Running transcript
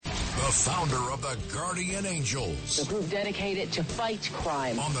founder of the Guardian Angels. A group dedicated to fight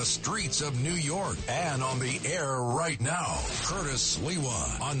crime. On the streets of New York and on the air right now. Curtis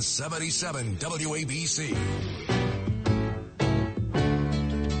Sliwa on 77 WABC.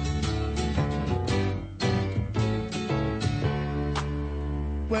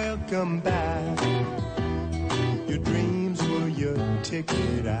 Welcome back. Your dreams were your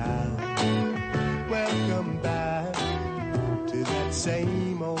ticket out. Welcome back to that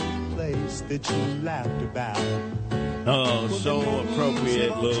same old place that you laughed about. Oh, so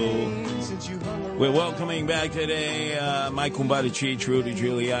appropriate, Lou. We're welcoming back today Mike Kumbatich, Rudy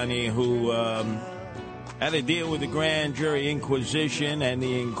Giuliani, who had to deal with the grand jury inquisition and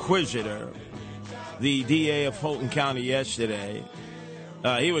the inquisitor, the DA of Fulton County yesterday.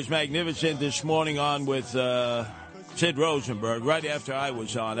 He was magnificent this morning on with Sid Rosenberg right after I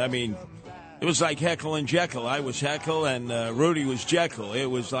was on. I mean, it was like Heckle and Jekyll. I was Heckle and Rudy was Jekyll. It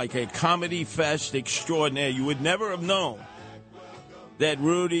was like a comedy fest extraordinaire. You would never have known that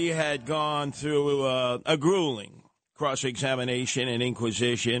Rudy had gone through a grueling cross-examination and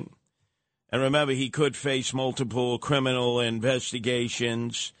inquisition. And remember, he could face multiple criminal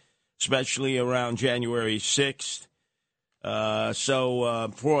investigations, especially around January 6th.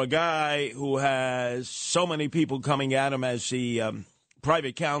 So for a guy who has so many people coming at him as the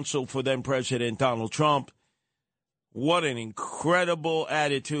private counsel for then President Donald Trump, what an incredible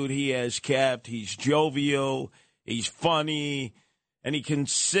attitude he has kept. He's jovial, he's funny, and he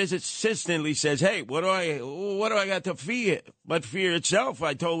consistently says, hey, what do I got to fear? But fear itself.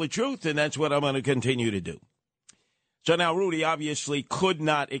 I told the truth, and that's what I'm going to continue to do. So now Rudy obviously could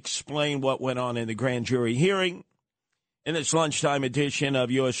not explain what went on in the grand jury hearing. In this lunchtime edition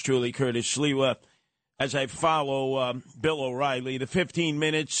of yours truly, Curtis Sliwa, as I follow Bill O'Reilly, the 15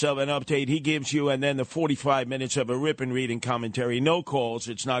 minutes of an update he gives you, and then the 45 minutes of a rip-and-reading commentary. No calls.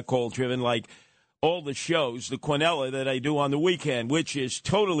 It's not call-driven like all the shows, the Quinella that I do on the weekend, which is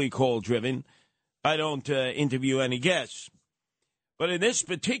totally call-driven. I don't interview any guests. But in this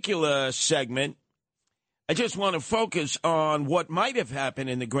particular segment, I just want to focus on what might have happened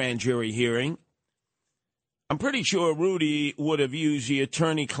in the grand jury hearing. I'm pretty sure Rudy would have used the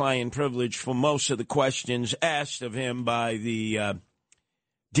attorney-client privilege for most of the questions asked of him by the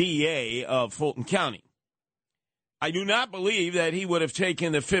DA of Fulton County. I do not believe that he would have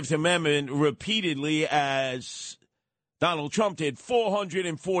taken the Fifth Amendment repeatedly as Donald Trump did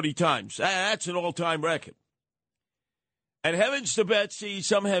 440 times. That's an all-time record. And heavens to Betsy,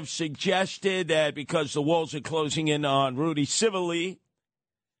 some have suggested that because the walls are closing in on Rudy civilly,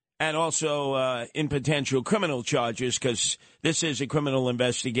 and also in potential criminal charges, because this is a criminal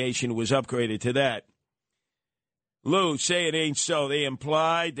investigation, was upgraded to that. Lou, say it ain't so. They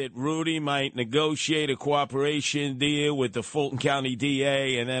implied that Rudy might negotiate a cooperation deal with the Fulton County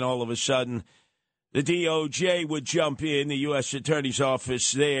DA, and then all of a sudden the DOJ would jump in, the U.S. Attorney's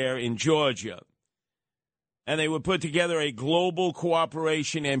Office there in Georgia, and they would put together a global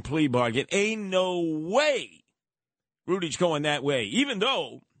cooperation and plea bargain. Ain't no way Rudy's going that way, even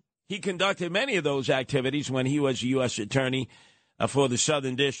though he conducted many of those activities when he was a U.S. attorney for the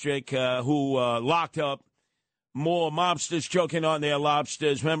Southern District, who locked up more mobsters choking on their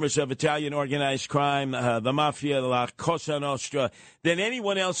lobsters, members of Italian organized crime, the Mafia, La Cosa Nostra, than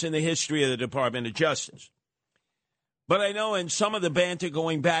anyone else in the history of the Department of Justice. But I know in some of the banter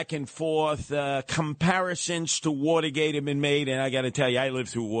going back and forth, comparisons to Watergate have been made, and I got to tell you, I lived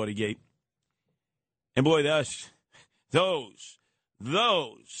through Watergate. And boy, those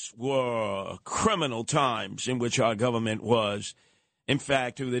were criminal times in which our government was, in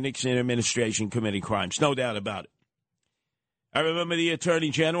fact, through the Nixon administration, committing crimes. No doubt about it. I remember the Attorney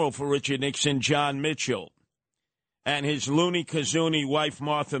General for Richard Nixon, John Mitchell, and his loony-kazoonie wife,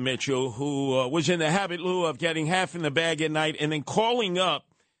 Martha Mitchell, who was in the habit, Lou, of getting half in the bag at night and then calling up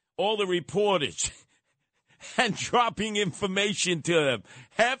all the reporters and dropping information to them.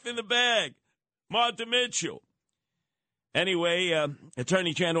 Half in the bag, Martha Mitchell. Anyway,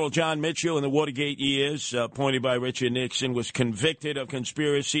 Attorney General John Mitchell in the Watergate years, appointed by Richard Nixon, was convicted of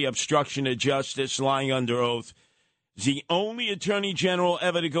conspiracy, obstruction of justice, lying under oath. He's the only Attorney General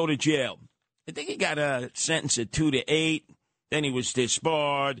ever to go to jail. I think he got a sentence of 2 to 8. Then he was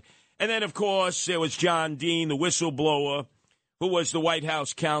disbarred. And then, of course, there was John Dean, the whistleblower, who was the White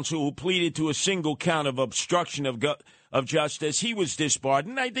House counsel, who pleaded to a single count of obstruction of justice. He was disbarred,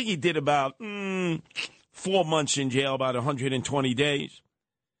 and I think he did about 4 months in jail, about 120 days.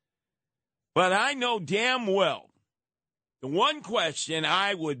 But I know damn well The one question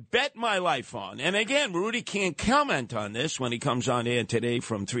I would bet my life on, and again, Rudy can't comment on this when he comes on air today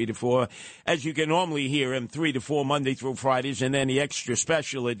from 3 to 4, as you can normally hear him 3 to 4 Monday through Fridays, and then the extra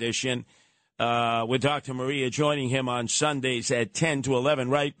special edition with Dr. Maria joining him on Sundays at 10 to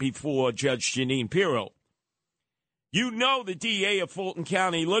 11, right before Judge Jeanine Pirro. You know the DA of Fulton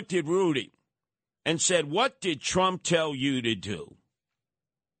County looked at Rudy and said, what did Trump tell you to do?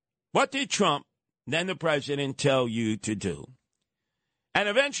 What did Trump, then the president, tell you to do? And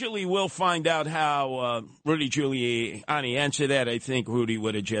eventually we'll find out how Rudy Giuliani answered that. I think Rudy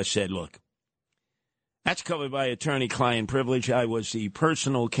would have just said, look, that's covered by attorney-client privilege. I was the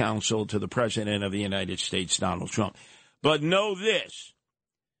personal counsel to the President of the United States, Donald Trump. But know this,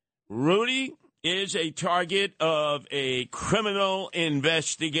 Rudy is a target of a criminal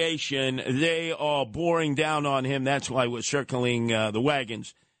investigation. They are boring down on him. That's why we're circling the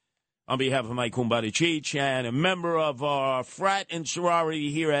wagons. On behalf of Mike Kumbadachich and a member of our frat and sorority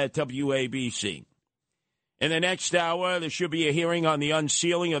here at WABC. In the next hour, there should be a hearing on the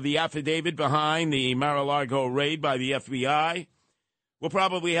unsealing of the affidavit behind the Mar-a-Lago raid by the FBI. We'll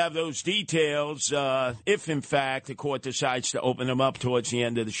probably have those details if, in fact, the court decides to open them up towards the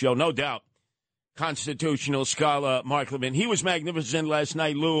end of the show. No doubt. Constitutional scholar Mark Levin. He was magnificent last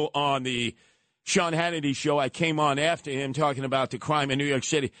night, Lou, on the Sean Hannity show. I came on after him talking about the crime in New York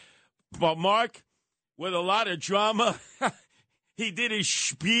City. But Mark, with a lot of drama, he did his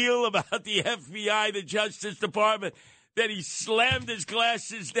spiel about the FBI, the Justice Department, then he slammed his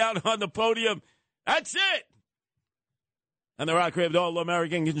glasses down on the podium. That's it. And the rock-ribbed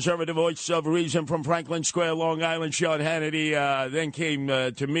all-American conservative voice of reason from Franklin Square, Long Island, Sean Hannity, then came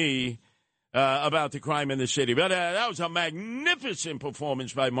to me about the crime in the city. But that was a magnificent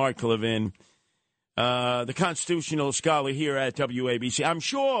performance by Mark Levin. The constitutional scholar here at WABC. I'm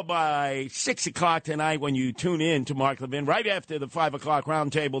sure by 6 o'clock tonight when you tune in to Mark Levin, right after the 5 o'clock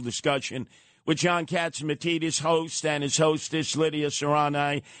roundtable discussion with John Katz-Matidis, host, and his hostess, Lydia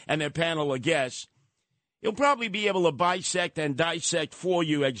Serrani, and their panel of guests, you'll probably be able to bisect and dissect for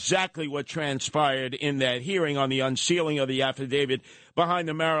you exactly what transpired in that hearing on the unsealing of the affidavit behind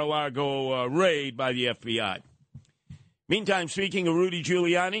the Mar-a-Lago raid by the FBI. Meantime, speaking of Rudy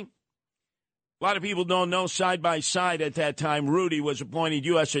Giuliani, a lot of people don't know, side by side at that time, Rudy was appointed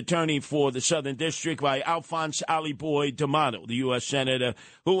U.S. Attorney for the Southern District by Alphonse Ali Boyd D'Amato, the U.S. Senator,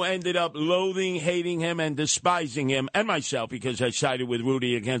 who ended up loathing, hating him, and despising him, and myself, because I sided with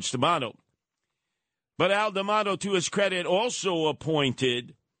Rudy against D'Amato. But Al D'Amato, to his credit, also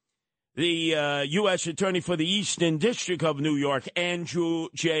appointed the U.S. Attorney for the Eastern District of New York, Andrew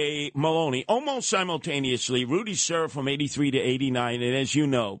J. Maloney. Almost simultaneously, Rudy served from 83 to 89, and as you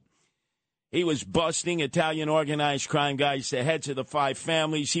know, he was busting Italian organized crime guys, the heads of the five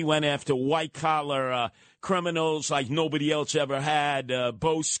families. He went after white-collar criminals like nobody else ever had,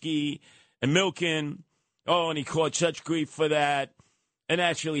 Boesky and Milken. Oh, and he caught such grief for that. And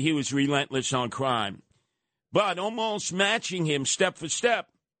actually, he was relentless on crime. But almost matching him step for step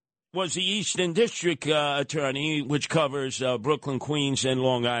was the Eastern District Attorney, which covers Brooklyn, Queens, and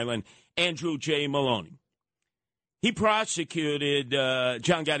Long Island, Andrew J. Maloney. He prosecuted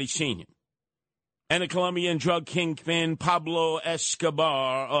John Gotti Sr., and the Colombian drug kingpin Pablo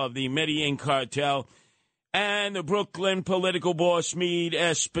Escobar of the Medellin cartel, and the Brooklyn political boss Meade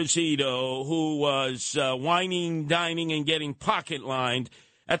Esposito, who was whining, dining, and getting pocket-lined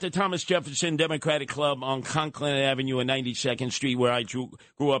at the Thomas Jefferson Democratic Club on Conklin Avenue and 92nd Street, where I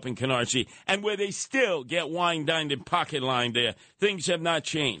grew up in Canarsie, and where they still get wine, dined, and pocket-lined there. Things have not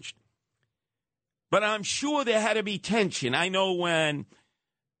changed. But I'm sure there had to be tension. I know when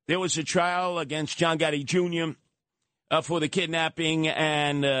there was a trial against John Gotti Jr. For the kidnapping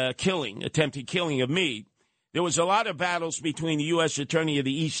and attempted killing of Meade. There was a lot of battles between the U.S. Attorney of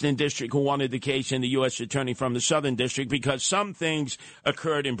the Eastern District, who wanted the case, and the U.S. Attorney from the Southern District, because some things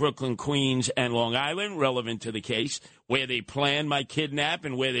occurred in Brooklyn, Queens, and Long Island relevant to the case, where they planned my kidnap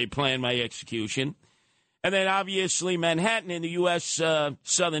and where they planned my execution. And then, obviously, Manhattan in the U.S.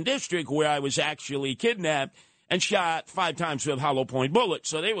 Southern District, where I was actually kidnapped and shot 5 times with hollow point bullets.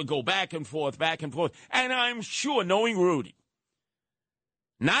 So they would go back and forth. And I'm sure, knowing Rudy,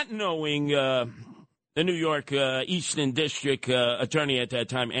 not knowing the New York Eastern District Attorney at that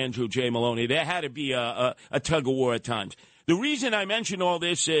time, Andrew J. Maloney, there had to be a tug-of-war at times. The reason I mention all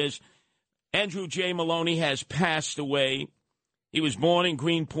this is Andrew J. Maloney has passed away. He was born in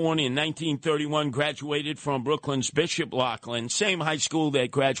Greenpoint in 1931, graduated from Brooklyn's Bishop Loughlin, same high school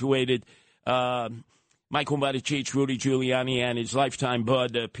that graduated Mike Kumbadachich, Rudy Giuliani, and his lifetime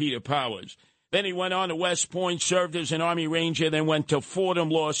bud, Peter Powers. Then he went on to West Point, served as an Army Ranger, then went to Fordham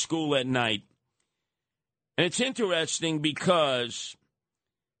Law School at night. And it's interesting because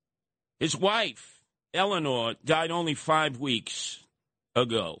his wife, Eleanor, died only 5 weeks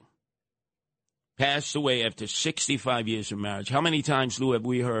ago. Passed away after 65 years of marriage. How many times, Lou, have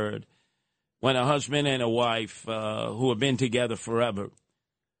we heard when a husband and a wife who have been together forever,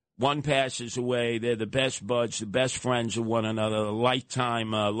 one passes away, they're the best buds, the best friends of one another,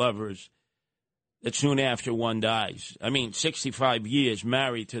 lifetime lovers, that soon after one dies. I mean, 65 years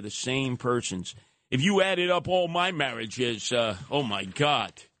married to the same persons. If you added up all my marriages, oh, my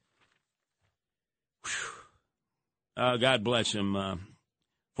God. God bless him.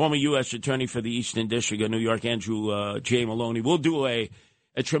 Former U.S. Attorney for the Eastern District of New York, Andrew J. Maloney. We'll do a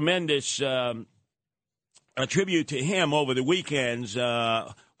tremendous a tribute to him over the weekends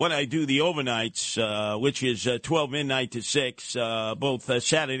when I do the overnights, which is 12 midnight to 6, both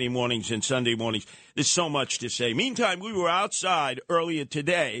Saturday mornings and Sunday mornings. There's so much to say. Meantime, we were outside earlier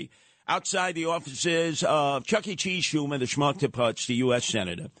today, outside the offices of Chuck E. Cheese Schumer, the schmuck-to-putz, the U.S.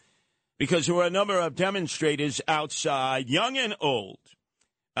 Senator, because there were a number of demonstrators outside, young and old.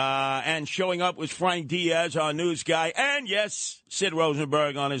 And showing up was Frank Diaz, our news guy, and, yes, Sid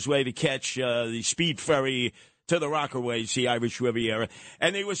Rosenberg on his way to catch the speed ferry to the Rockaways, the Irish Riviera.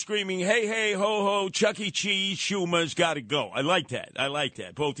 And they were screaming, hey, hey, ho, ho, Chuck E. Cheese, Schumer's got to go. I like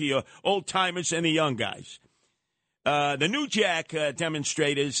that. Both the old-timers and the young guys. The New Jack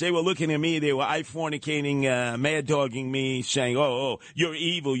demonstrators, they were looking at me. They were eye-fornicating, mad-dogging me, saying, oh, you're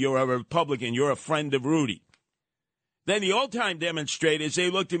evil. You're a Republican. You're a friend of Rudy. Then the old-time demonstrators, they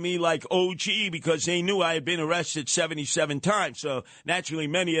looked at me like OG because they knew I had been arrested 77 times. So naturally,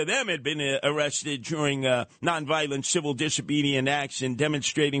 many of them had been arrested during nonviolent civil disobedient acts and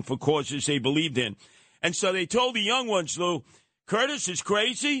demonstrating for causes they believed in. And so they told the young ones, Lou, Curtis is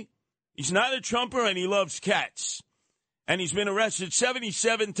crazy. He's not a Trumper, and he loves cats. And he's been arrested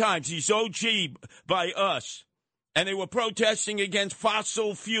 77 times. He's OG by us. And they were protesting against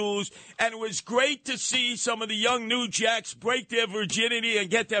fossil fuels, and it was great to see some of the young New Jacks break their virginity and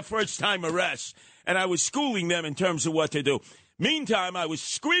get their first-time arrests. And I was schooling them in terms of what to do. Meantime, I was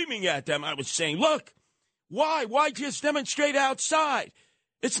screaming at them. I was saying, look, why? Why just demonstrate outside?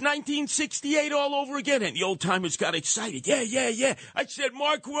 It's 1968 all over again. And the old-timers got excited. Yeah. I said,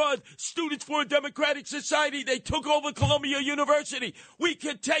 Mark Rudd, Students for a Democratic Society, they took over Columbia University. We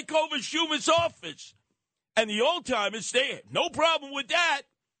could take over Schumer's office. And the old-timers, they had no problem with that.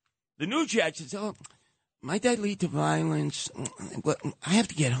 The New Jack says, oh, might that lead to violence? I have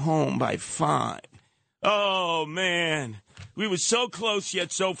to get home by 5. Oh, man. We were so close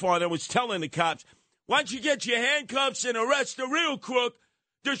yet so far that I was telling the cops, why don't you get your handcuffs and arrest the real crook,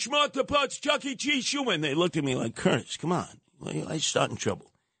 the schmuck-to-putz, Chuck E. Cheese Schumer? And they looked at me like, Curtis, come on. I start in trouble.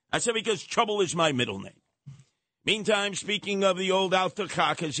 I said, because trouble is my middle name. Meantime, speaking of the old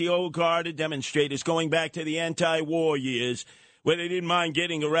Althakakas, the old guard of demonstrators, going back to the anti-war years where they didn't mind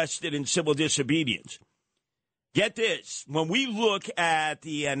getting arrested in civil disobedience. Get this. When we look at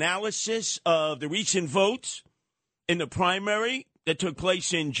the analysis of the recent votes in the primary that took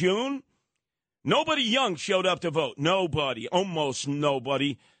place in June, nobody young showed up to vote. Nobody. Almost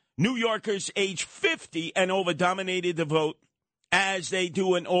nobody. New Yorkers age 50 and over dominated the vote, as they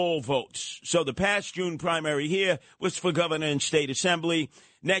do in all votes. So the past June primary here was for governor and state assembly.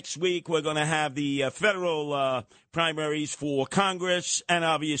 Next week, we're going to have the federal primaries for Congress and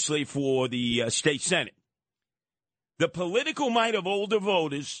obviously for the state Senate. The political might of older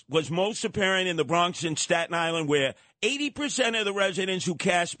voters was most apparent in the Bronx and Staten Island, where 80% of the residents who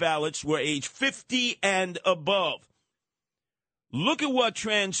cast ballots were age 50 and above. Look at what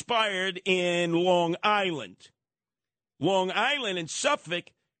transpired in Long Island. Long Island and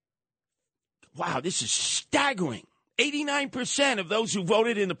Suffolk, wow, this is staggering. 89% of those who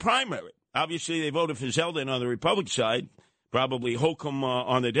voted in the primary, obviously they voted for Zeldin on the Republican side, probably Holcomb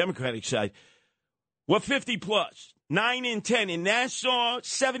on the Democratic side, were 50-plus. 9 in 10. In Nassau,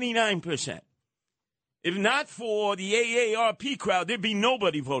 79%. If not for the AARP crowd, there'd be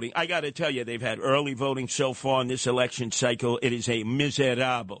nobody voting. I got to tell you, they've had early voting so far in this election cycle. It is a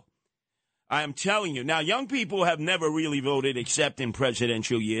miserable. I am telling you. Now, young people have never really voted except in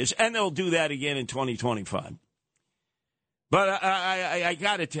presidential years, and they'll do that again in 2025. But I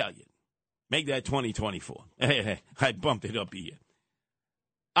got to tell you, make that 2024. I bumped it up a year.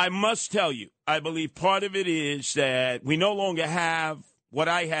 I must tell you, I believe part of it is that we no longer have what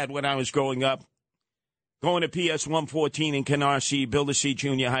I had when I was growing up, going to PS 114 in Canarsie, Builder C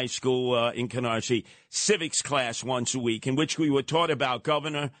Junior High School in Canarsie, civics class once a week, in which we were taught about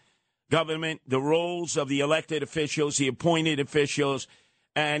government, the roles of the elected officials, the appointed officials,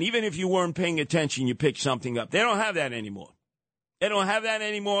 and even if you weren't paying attention, you picked something up. They don't have that anymore. They don't have that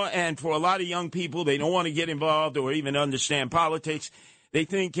anymore, and for a lot of young people, they don't want to get involved or even understand politics. They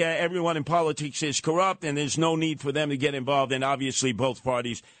think everyone in politics is corrupt, and there's no need for them to get involved, and obviously both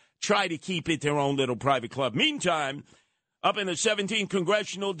parties try to keep it their own little private club. Meantime, up in the 17th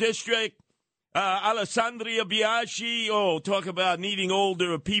Congressional District, Alessandria Biaggi, talk about needing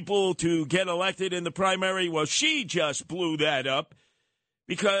older people to get elected in the primary. Well, she just blew that up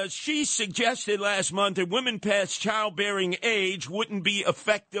because she suggested last month that women past childbearing age wouldn't be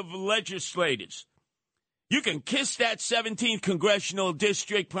effective legislators. You can kiss that 17th Congressional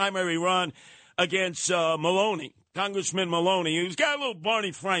District primary run against Maloney, Congressman Maloney, who's got a little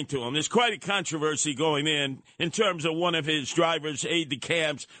Barney Frank to him. There's quite a controversy going in terms of one of his drivers,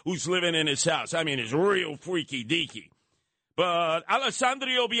 aide-de-camps, who's living in his house. I mean, it's real freaky-deaky. But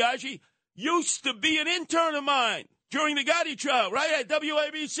Alessandria Biaggi used to be an intern of mine during the Gotti trial, right at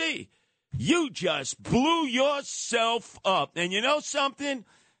WABC. You just blew yourself up. And you know something?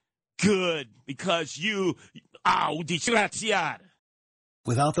 Good, because disgraziata.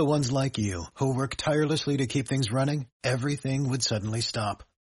 Without the ones like you, who work tirelessly to keep things running, everything would suddenly stop.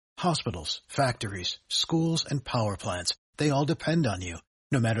 Hospitals, factories, schools, and power plants, they all depend on you.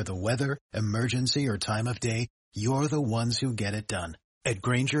 No matter the weather, emergency, or time of day, you're the ones who get it done. At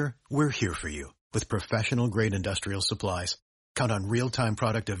Grainger, we're here for you with professional-grade industrial supplies. Count on real-time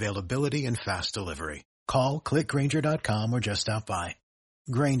product availability and fast delivery. Call, clickgrainger.com, or just stop by.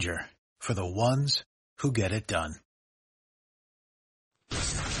 Grainger, for the ones who get it done.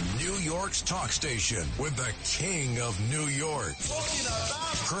 New York's talk station with the king of New York,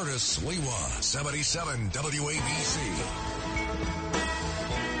 Curtis Sliwa, 77 WABC.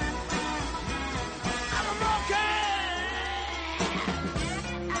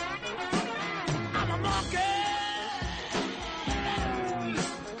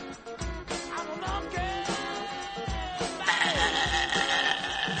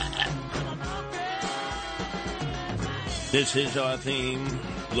 This is our theme,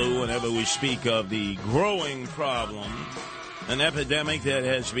 Lou, whenever we speak of the growing problem, an epidemic that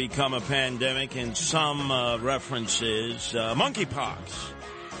has become a pandemic in some references, monkeypox,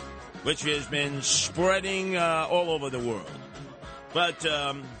 which has been spreading all over the world. But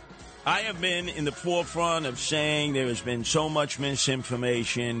I have been in the forefront of saying there has been so much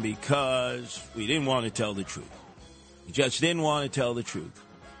misinformation because we didn't want to tell the truth. We just didn't want to tell the truth.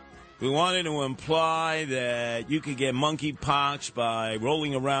 We wanted to imply that you could get monkeypox by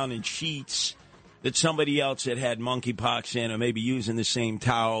rolling around in sheets that somebody else had monkeypox in, or maybe using the same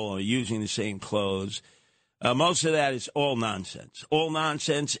towel or using the same clothes. Most of that is all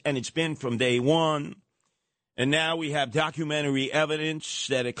nonsense, and it's been from day one. And now we have documentary evidence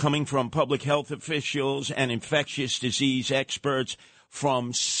that are coming from public health officials and infectious disease experts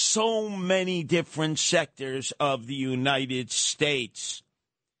from so many different sectors of the United States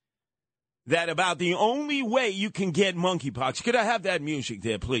that about the only way you can get monkeypox. Could I have that music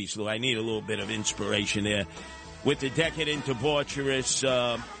there, please, Lou? I need a little bit of inspiration there. With the decadent, debaucherous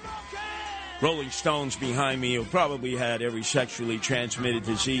Rolling Stones behind me, who probably had every sexually transmitted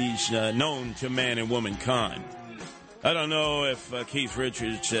disease known to man and womankind. I don't know if Keith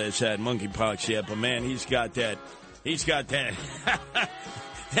Richards has had monkeypox yet, but man, he's got that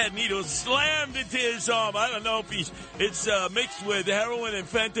that needle slammed into his arm. I don't know if it's mixed with heroin and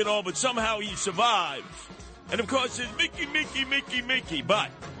fentanyl, but somehow he survives. And, of course, it's Mickey. But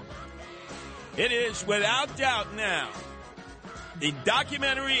it is without doubt now, the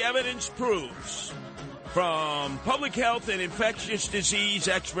documentary evidence proves from public health and infectious disease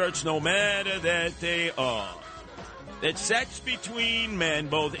experts, no matter that they are, that sex between men,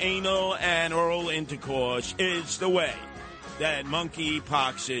 both anal and oral intercourse, is the way that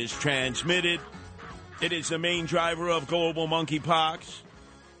monkeypox is transmitted. It is the main driver of global monkeypox.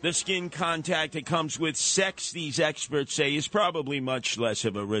 The skin contact that comes with sex, these experts say, is probably much less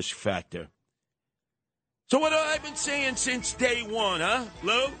of a risk factor. So what have I been saying since day one, huh,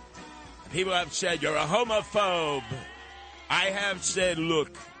 Lou? People have said, you're a homophobe. I have said,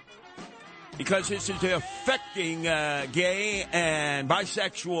 look, because this is affecting gay and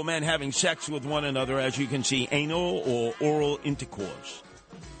bisexual men having sex with one another, as you can see, anal or oral intercourse.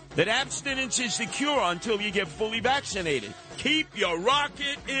 That abstinence is the cure until you get fully vaccinated. Keep your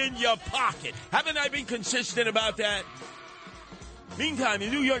rocket in your pocket. Haven't I been consistent about that? Meantime,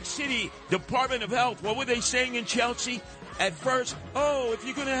 in New York City Department of Health, what were they saying in Chelsea? At first, if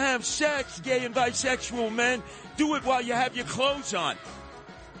you're going to have sex, gay and bisexual men, do it while you have your clothes on.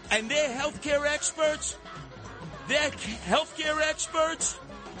 And they're healthcare experts?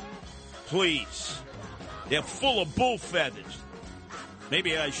 Please. They're full of bull feathers.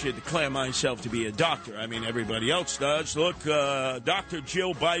 Maybe I should declare myself to be a doctor. I mean, everybody else does. Look, Dr.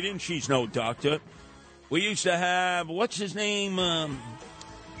 Jill Biden, she's no doctor. We used to have, what's his name?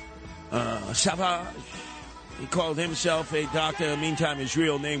 Savage. He called himself a doctor. Meantime, his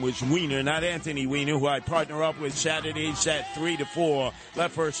real name was Weiner, not Anthony Weiner, who I partner up with Saturdays at 3 to 4,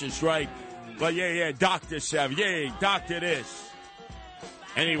 left versus right. But yeah, Dr. Savage. Yay, doctor this.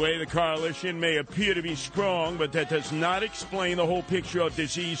 Anyway, the coalition may appear to be strong, but that does not explain the whole picture of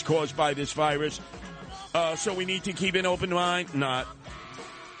disease caused by this virus. So we need to keep an open mind? Not.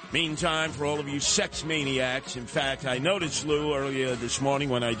 Meantime, for all of you sex maniacs, in fact, I noticed, Lou, earlier this morning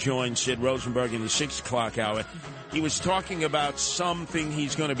when I joined Sid Rosenberg in the 6 o'clock hour, he was talking about something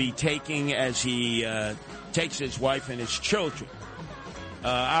he's going to be taking as he takes his wife and his children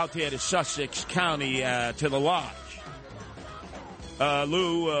out there to Sussex County to the lodge.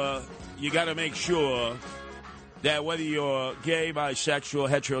 Lou, you got to make sure that whether you're gay, bisexual,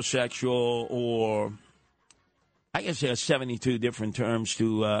 heterosexual, or I guess there are 72 different terms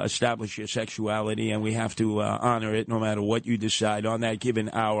to establish your sexuality, and we have to honor it no matter what you decide on that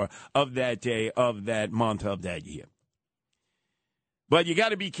given hour of that day, of that month, of that year. But you got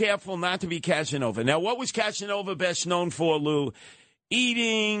to be careful not to be Casanova. Now, what was Casanova best known for, Lou?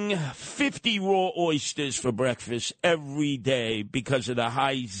 Eating 50 raw oysters for breakfast every day because of the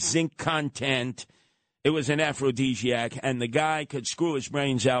high zinc content. It was an aphrodisiac, and the guy could screw his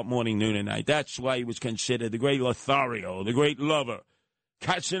brains out morning, noon, and night. That's why he was considered the great Lothario, the great lover.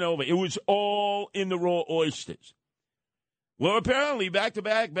 Casanova. It was all in the raw oysters. Well, apparently,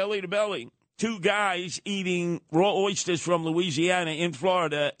 back-to-back, belly-to-belly, 2 guys eating raw oysters from Louisiana in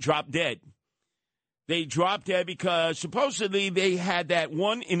Florida dropped dead. They dropped dead because supposedly they had that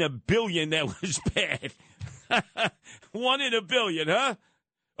 1 in a billion that was bad. 1 in a billion, huh?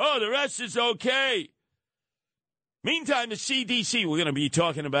 Oh, the rest is okay. Meantime, the CDC, we're going to be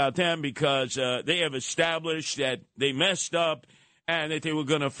talking about them because they have established that they messed up and that they were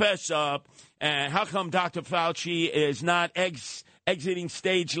going to fess up. And how come Dr. Fauci is not exiting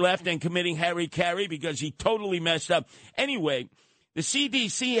stage left and committing hara-kiri because he totally messed up? Anyway, the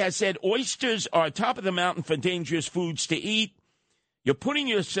CDC has said oysters are top of the mountain for dangerous foods to eat. You're putting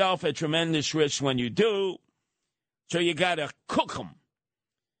yourself at tremendous risk when you do, so you got to cook them.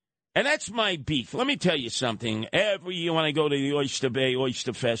 And that's my beef. Let me tell you something. Every year when I go to the Oyster Bay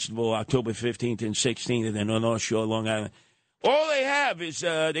Oyster Festival, October 15th and 16th, and then on North Shore, Long Island, all they have is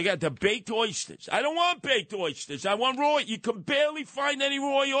they got the baked oysters. I don't want baked oysters. I want raw. You can barely find any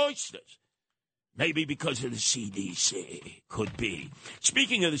raw oysters. Maybe because of the CDC. Could be.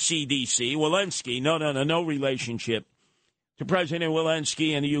 Speaking of the CDC, Walensky, no relationship to President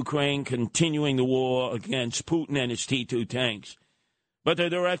Walensky and the Ukraine continuing the war against Putin and his T-2 tanks. But the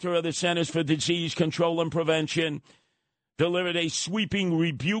director of the Centers for Disease Control and Prevention delivered a sweeping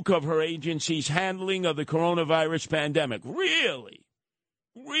rebuke of her agency's handling of the coronavirus pandemic. Really?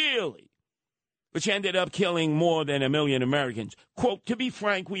 Which ended up killing more than 1 million Americans. Quote, to be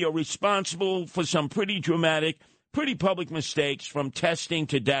frank, we are responsible for some pretty dramatic, pretty public mistakes from testing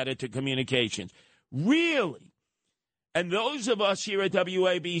to data to communications. Really? And those of us here at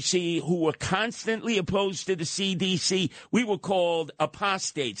WABC who were constantly opposed to the CDC, we were called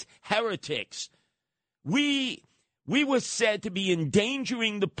apostates, heretics. We were said to be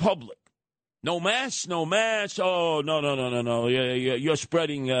endangering the public. No mask. Oh, no. You're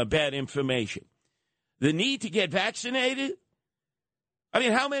spreading bad information. The need to get vaccinated? I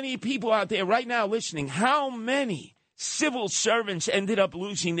mean, how many people out there right now listening, how many civil servants ended up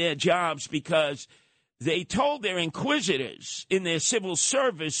losing their jobs because they told their inquisitors in their civil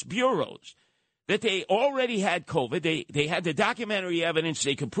service bureaus that they already had COVID. They had the documentary evidence.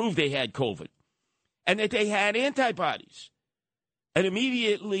 They could prove they had COVID. And that they had antibodies. And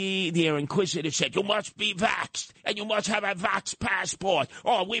immediately their inquisitor said, you must be vaxxed and you must have a vax passport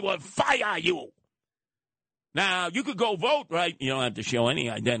or we will fire you. Now, you could go vote, right? You don't have to show any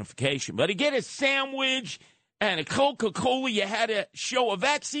identification. But to get a sandwich and a Coca-Cola, you had to show a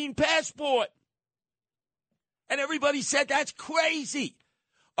vaccine passport. And everybody said, that's crazy.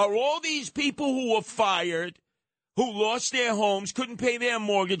 Are all these people who were fired, who lost their homes, couldn't pay their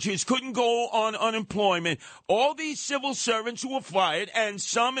mortgages, couldn't go on unemployment, all these civil servants who were fired, and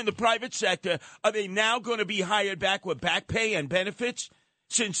some in the private sector, are they now going to be hired back with back pay and benefits?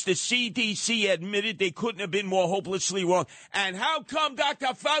 Since the CDC admitted they couldn't have been more hopelessly wrong. And how come Dr.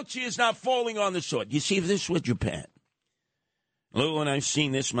 Fauci is not falling on the sword? You see this with Japan. Lou, and I've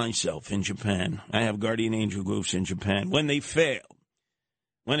seen this myself in Japan. I have guardian angel groups in Japan. When they fail,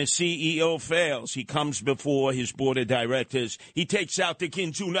 when a CEO fails, he comes before his board of directors. He takes out the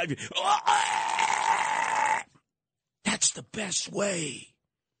Kinzu knife. That's That's the best way.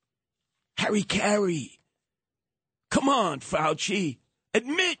 Harry Carey. Come on, Fauci.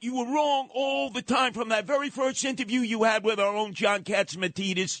 Admit you were wrong all the time from that very first interview you had with our own John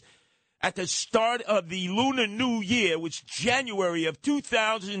Catsimatidis at the start of the Lunar New Year, which January of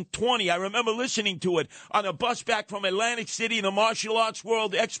 2020. I remember listening to it on a bus back from Atlantic City in the Martial Arts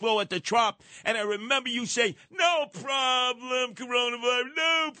World Expo at the Trop, and I remember you saying, no problem, coronavirus,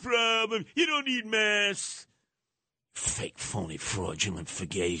 no problem, you don't need masks. Fake, phony, fraudulent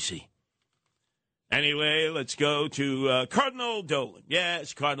fugazi. Anyway, let's go to Cardinal Dolan.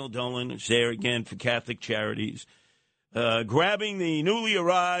 Yes, Cardinal Dolan is there again for Catholic Charities. Grabbing the newly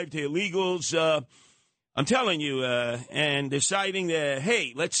arrived illegals, I'm telling you, and deciding that,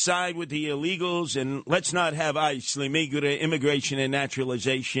 hey, let's side with the illegals and let's not have ICE, the Immigration and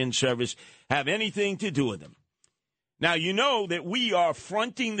Naturalization Service, have anything to do with them. Now, you know that we are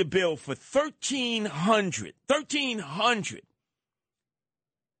fronting the bill for 1,300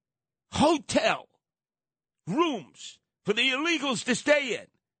 hotel rooms for the illegals to stay in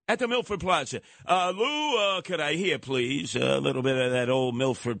at the Milford Plaza. Lou, could I hear, please, a little bit of that old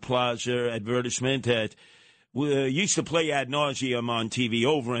Milford Plaza advertisement that we used to play ad nauseum on TV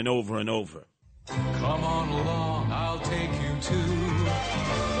over and over and over? Come on along, I'll take you to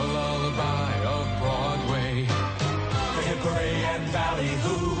the lullaby of Broadway. The Hickory and Valley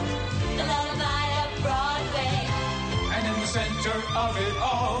Who. The lullaby of Broadway. And in the center of it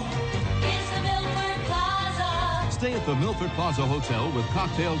all is the Milford Plaza. Stay at the Milford Plaza Hotel with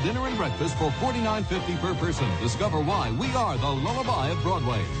cocktail, dinner, and breakfast for $49.50 per person. Discover why we are the lullaby of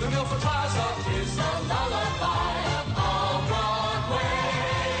Broadway. The Milford Plaza is the lullaby of all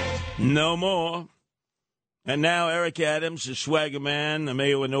Broadway. No more. And now Eric Adams, the swagger man, the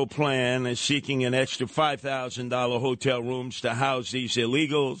mayor with no plan, is seeking an extra $5,000 hotel rooms to house these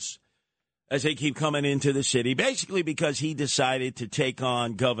illegals as they keep coming into the city, basically because he decided to take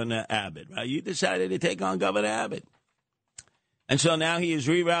on Governor Abbott. Right? You decided to take on Governor Abbott. And so now he has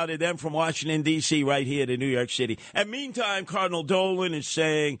rerouted them from Washington, D.C. right here to New York City. And meantime, Cardinal Dolan is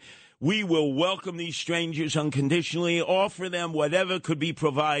saying, we will welcome these strangers unconditionally, offer them whatever could be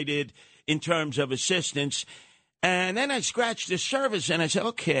provided in terms of assistance. And then I scratched the service and I said,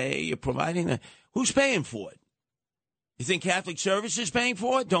 okay, you're providing who's paying for it? You think Catholic Service is paying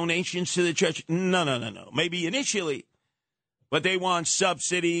for it? Donations to the church? No. Maybe initially. But they want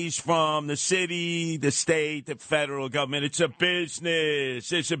subsidies from the city, the state, the federal government. It's a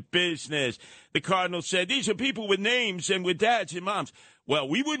business. It's a business. The Cardinal said, these are people with names and with dads and moms. Well,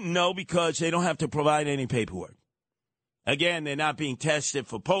 we wouldn't know because they don't have to provide any paperwork. Again, they're not being tested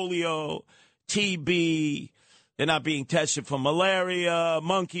for polio, TB. They're not being tested for malaria,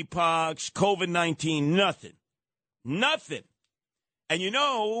 monkeypox, COVID-19, nothing. Nothing. And you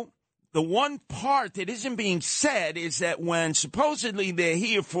know, the one part that isn't being said is that when supposedly they're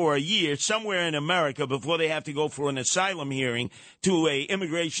here for a year somewhere in America before they have to go for an asylum hearing to a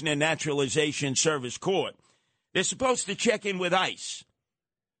Immigration and Naturalization Service court, they're supposed to check in with ICE.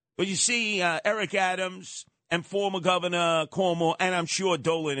 But you see, Eric Adams and former Governor Cuomo, and I'm sure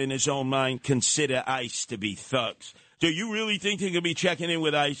Dolan in his own mind, consider ICE to be thugs. Do you really think they're going to be checking in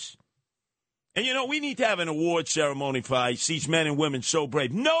with ICE? And, you know, we need to have an award ceremony for ICE, these men and women so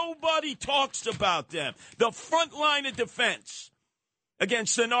brave. Nobody talks about them. The front line of defense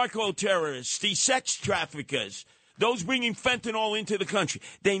against the narco-terrorists, the sex traffickers, those bringing fentanyl into the country.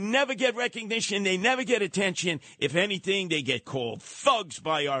 They never get recognition. They never get attention. If anything, they get called thugs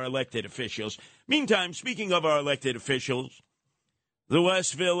by our elected officials. Meantime, speaking of our elected officials, the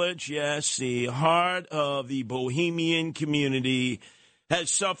West Village, yes, the heart of the Bohemian community, has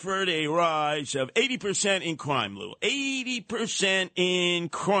suffered a rise of 80% in crime, Lou. 80% in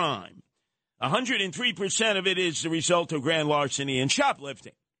crime. 103% of it is the result of grand larceny and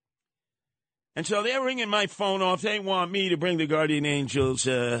shoplifting. And so they're ringing my phone off. They want me to bring the Guardian Angels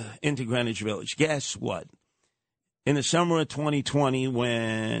into Greenwich Village. Guess what? In the summer of 2020,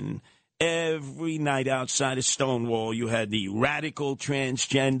 when every night outside of Stonewall, you had the radical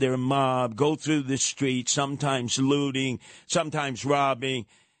transgender mob go through the streets, sometimes looting, sometimes robbing,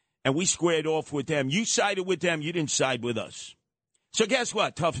 and we squared off with them. You sided with them. You didn't side with us. So guess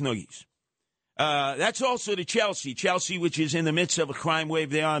what? Tough noogies. That's also the Chelsea, which is in the midst of a crime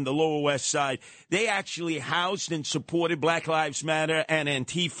wave there on the Lower West Side. They actually housed and supported Black Lives Matter and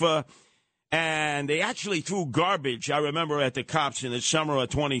Antifa. And they actually threw garbage, I remember, at the cops in the summer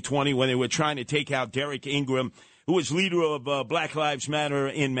of 2020 when they were trying to take out Derek Ingram, who was leader of Black Lives Matter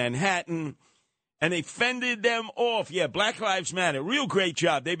in Manhattan. And they fended them off. Yeah, Black Lives Matter. Real great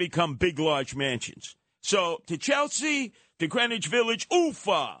job. They become big, large mansions. So to Chelsea, to Greenwich Village,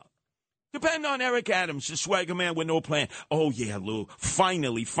 oofa. Depend on Eric Adams, the swagger man with no plan. Oh, yeah, Lou.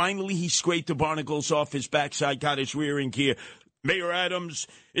 Finally, he scraped the barnacles off his backside, got his rear end gear. Mayor Adams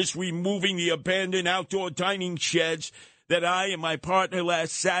is removing the abandoned outdoor dining sheds that I and my partner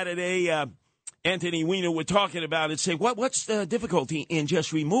last Saturday, Anthony Weiner, were talking about and say, what's the difficulty in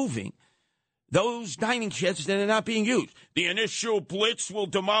just removing those dining sheds that are not being used? The initial blitz will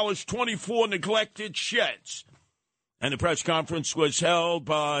demolish 24 neglected sheds. And the press conference was held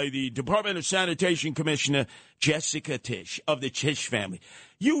by the Department of Sanitation Commissioner Jessica Tisch of the Tisch family.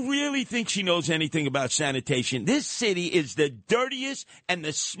 You really think she knows anything about sanitation? This city is the dirtiest and the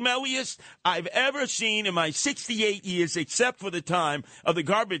smelliest I've ever seen in my 68 years, except for the time of the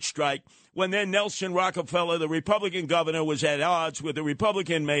garbage strike when then Nelson Rockefeller, the Republican governor, was at odds with the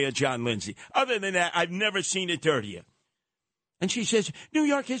Republican mayor, John Lindsay. Other than that, I've never seen it dirtier. And she says, New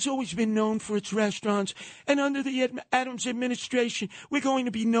York has always been known for its restaurants, and under the Adams administration, we're going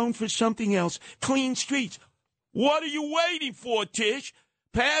to be known for something else, clean streets. What are you waiting for, Tish?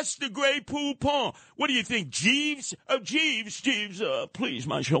 Pass the Grey Poupon. What do you think, Jeeves? Jeeves, please,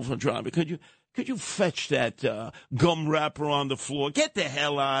 my chauffeur driver, could you fetch that gum wrapper on the floor? Get the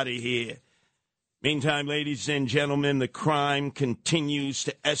hell out of here. Meantime, ladies and gentlemen, the crime continues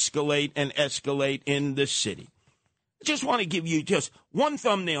to escalate and escalate in the city. I just want to give you just one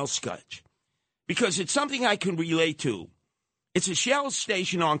thumbnail sketch because it's something I can relate to. It's a Shell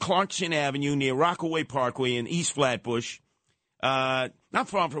station on Clarkson Avenue near Rockaway Parkway in East Flatbush, not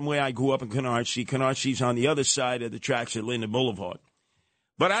far from where I grew up in Canarsie. Canarsie is on the other side of the tracks at Linden Boulevard.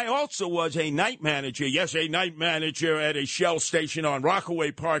 But I also was a night manager, a night manager at a Shell station on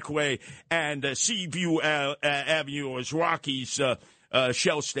Rockaway Parkway and Seaview Avenue, or as Rocky's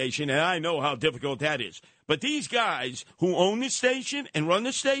Shell station, and I know how difficult that is. But these guys who own the station and run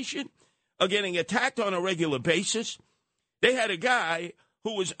the station are getting attacked on a regular basis. They had a guy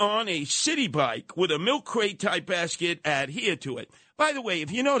who was on a city bike with a milk crate type basket adhered to it. By the way,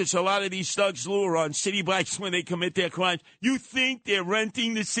 if you notice, a lot of these thugs, Lou, are on city bikes when they commit their crimes. You think they're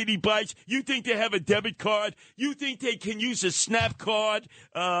renting the city bikes? You think they have a debit card? You think they can use a SNAP card,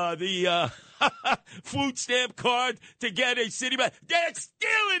 the food stamp card to get a city bike? They're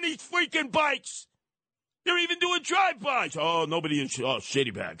stealing these freaking bikes. They're even doing drive-bys. Oh, nobody is. Oh,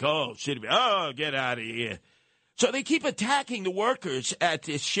 Citibank. Oh, Citibank. Oh, get out of here. So they keep attacking the workers at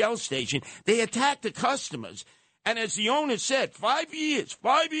this Shell station. They attack the customers. And as the owner said, 5 years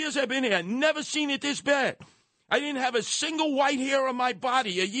I've been here. I've never seen it this bad. I didn't have a single white hair on my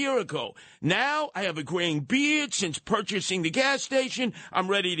body a year ago. Now I have a graying beard since purchasing the gas station. I'm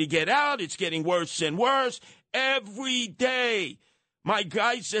ready to get out. It's getting worse and worse every day. My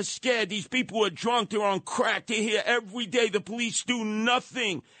guys are scared. These people are drunk. They're on crack. They're here every day. The police do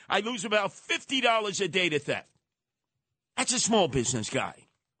nothing. I lose about $50 a day to theft. That's a small business guy.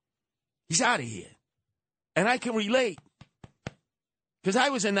 He's out of here. And I can relate. Because I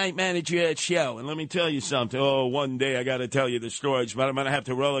was a night manager at Shell. And let me tell you something. Oh, one day I got to tell you the stories, but I'm going to have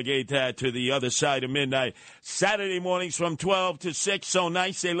to relegate that to the other side of midnight. Saturday mornings from 12 to 6. So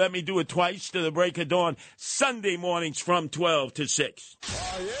nice they let me do it twice to the break of dawn. Sunday mornings from 12 to 6.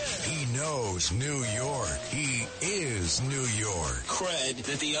 Oh, yeah. He knows New York. He is New York. Cred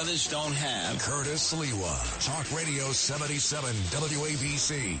that the others don't have. Curtis Lewa. Talk Radio 77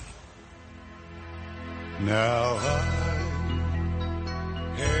 WABC. Now I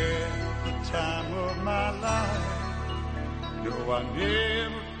had the time of my life. No, I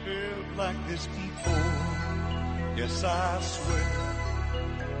never felt like this before. Yes, I swear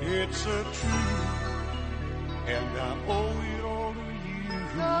it's a truth, and I owe it all to you.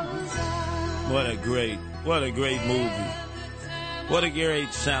 What a great movie. What a great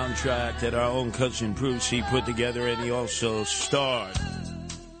soundtrack that our own cousin Bruce, he put together, and he also starred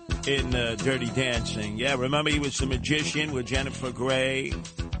in Dirty Dancing. Yeah, remember he was the magician with Jennifer Grey.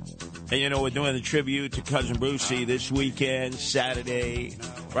 And, you know, we're doing the tribute to Cousin Brucey this weekend, Saturday,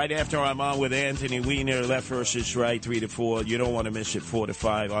 right after I'm on with Anthony Weiner, Left versus Right, 3 to 4. You don't want to miss it, 4 to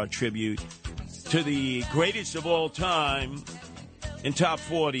 5, our tribute to the greatest of all time in Top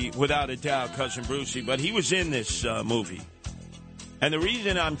 40, without a doubt, Cousin Brucey. But he was in this movie. And the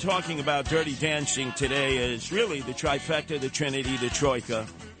reason I'm talking about Dirty Dancing today is really the trifecta, the Trinity, the Troika.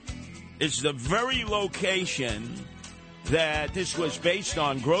 It's the very location that this was based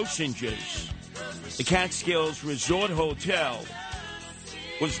on, Grossinger's. The Catskills Resort Hotel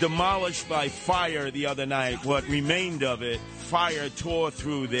was demolished by fire the other night. What remained of it, fire tore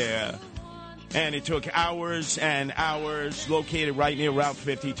through there. And it took hours and hours, located right near Route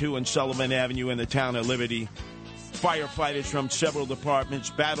 52 and Sullivan Avenue in the town of Liberty. Firefighters from several departments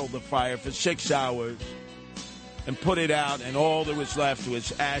battled the fire for 6 hours. and put it out, and all that was left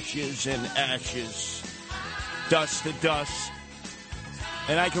was ashes and ashes, dust to dust.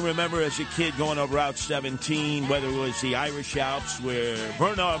 And I can remember as a kid going up Route 17, whether it was the Irish Alps where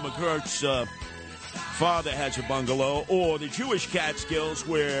Bernard McGurk's father has a bungalow, or the Jewish Catskills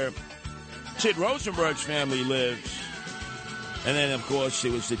where Sid Rosenberg's family lives. And then, of course,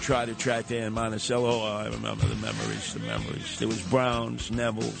 it was the Tri-to-Track there in Monticello. Oh, I remember the memories. There was Brown's,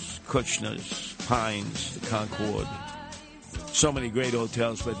 Neville's, Kushner's, Pines, the Concord. So many great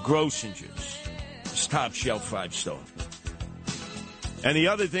hotels, but Grossinger's is top shelf 5-star. And the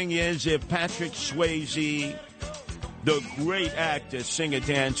other thing is, if Patrick Swayze, the great actor, singer,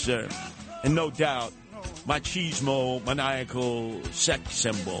 dancer, and no doubt, machismo, maniacal sex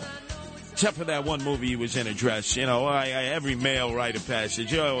symbol, except for that one movie he was in a dress. You know, every male rite of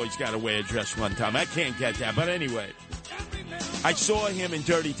passage, you always got to wear a dress one time. I can't get that. But anyway, I saw him in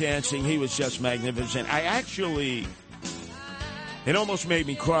Dirty Dancing. He was just magnificent. It almost made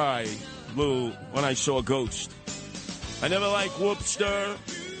me cry, Lou, when I saw Ghost. I never liked Whoopster.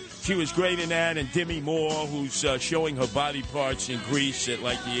 She was great in that. And Demi Moore, who's showing her body parts in Greece at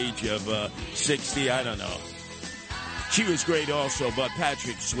like the age of 60. I don't know. She was great also, but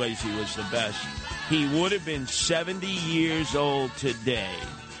Patrick Swayze was the best. He would have been 70 years old today.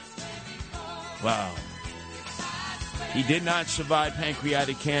 Wow. He did not survive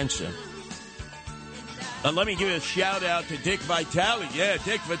pancreatic cancer. And let me give a shout-out to Dick Vitale. Yeah,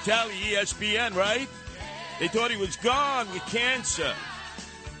 Dick Vitale, ESPN, right? They thought he was gone with cancer.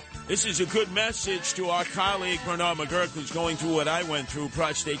 This is a good message to our colleague, Bernard McGurk, who's going through what I went through,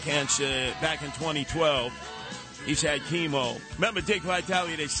 prostate cancer, back in 2012. He's had chemo. Remember Dick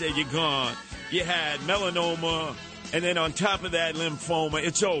Vitale, they said, you're gone. You had melanoma, and then on top of that, lymphoma.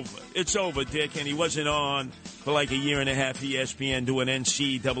 It's over. It's over, Dick. And he wasn't on for like a year and a half, ESPN, doing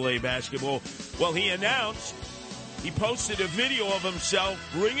NCAA basketball. Well, he announced, he posted a video of himself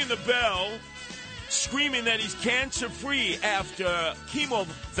ringing the bell, screaming that he's cancer-free after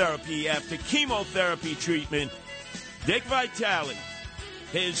chemotherapy treatment. Dick Vitale,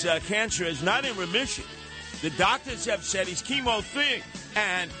 his cancer is not in remission. The doctors have said he's chemo-free,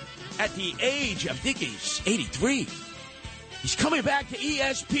 and at the age of, I think he's 83, he's coming back to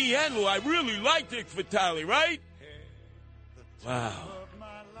ESPN, who I really like Dick Vitale, right? Wow.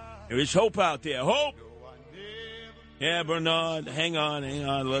 There is hope out there. Hope. Yeah, Bernard, hang on.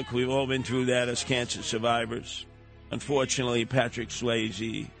 Look, we've all been through that as cancer survivors. Unfortunately, Patrick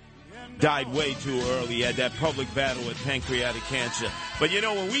Swayze died way too early. He had that public battle with pancreatic cancer. But, you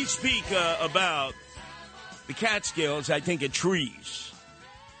know, when we speak about the Catskills, I think of trees.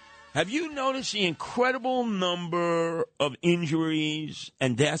 Have you noticed the incredible number of injuries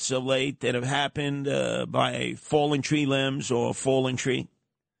and deaths of late that have happened by fallen tree limbs or fallen tree?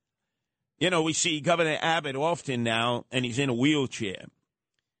 You know, we see Governor Abbott often now, and he's in a wheelchair.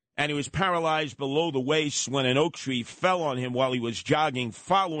 And he was paralyzed below the waist when an oak tree fell on him while he was jogging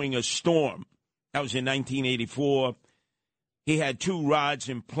following a storm. That was in 1984. He had 2 rods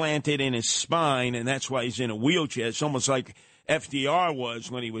implanted in his spine, and that's why he's in a wheelchair. It's almost like FDR was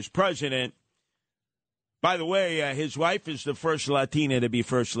when he was president. By the way, his wife is the first Latina to be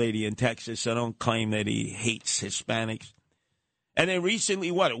first lady in Texas, so don't claim that he hates Hispanics. And then recently,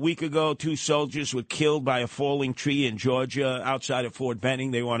 a week ago, 2 soldiers were killed by a falling tree in Georgia outside of Fort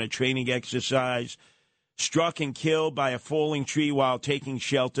Benning. They were on a training exercise, struck and killed by a falling tree while taking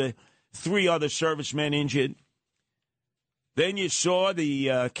shelter. 3 other servicemen injured. Then you saw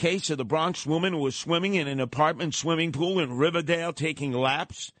the case of the Bronx woman who was swimming in an apartment swimming pool in Riverdale taking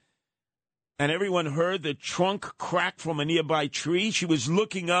laps. And everyone heard the trunk crack from a nearby tree. She was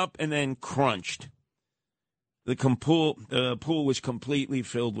looking up and then crunched. The pool was completely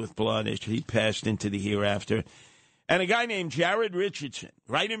filled with blood as he passed into the hereafter. And a guy named Jared Richardson,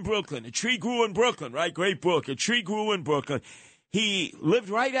 right in Brooklyn. A tree grew in Brooklyn, right? Great book. A tree grew in Brooklyn. He lived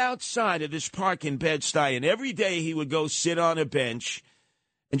right outside of this park in Bed-Stuy, and every day he would go sit on a bench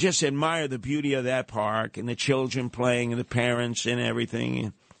and just admire the beauty of that park and the children playing and the parents and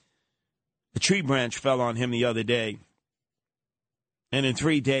everything. A tree branch fell on him the other day, and in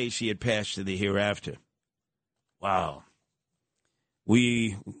 3 days he had passed to the hereafter. Wow.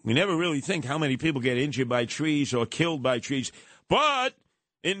 We never really think how many people get injured by trees or killed by trees, but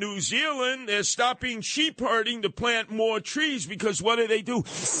in New Zealand, they're stopping sheep herding to plant more trees because what do?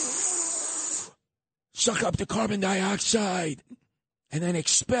 Suck up the carbon dioxide and then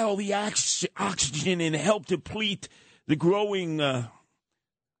expel the oxygen and help deplete the growing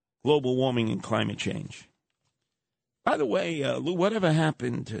global warming and climate change. By the way, Lou, whatever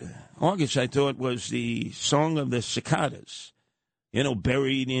happened to August, I thought, was the song of the cicadas.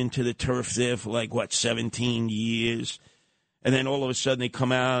 buried into the turf there for 17 years. And then all of a sudden they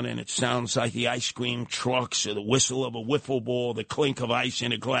come out and it sounds like the ice cream trucks or the whistle of a wiffle ball, the clink of ice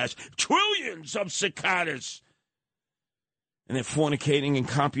in a glass. Trillions of cicadas. And they're fornicating and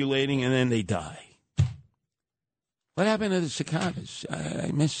copulating, and then they die. What happened to the cicadas?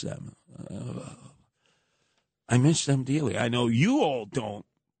 I miss them. I miss them dearly. I know you all don't,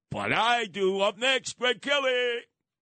 but I do. Up next, Greg Kelly.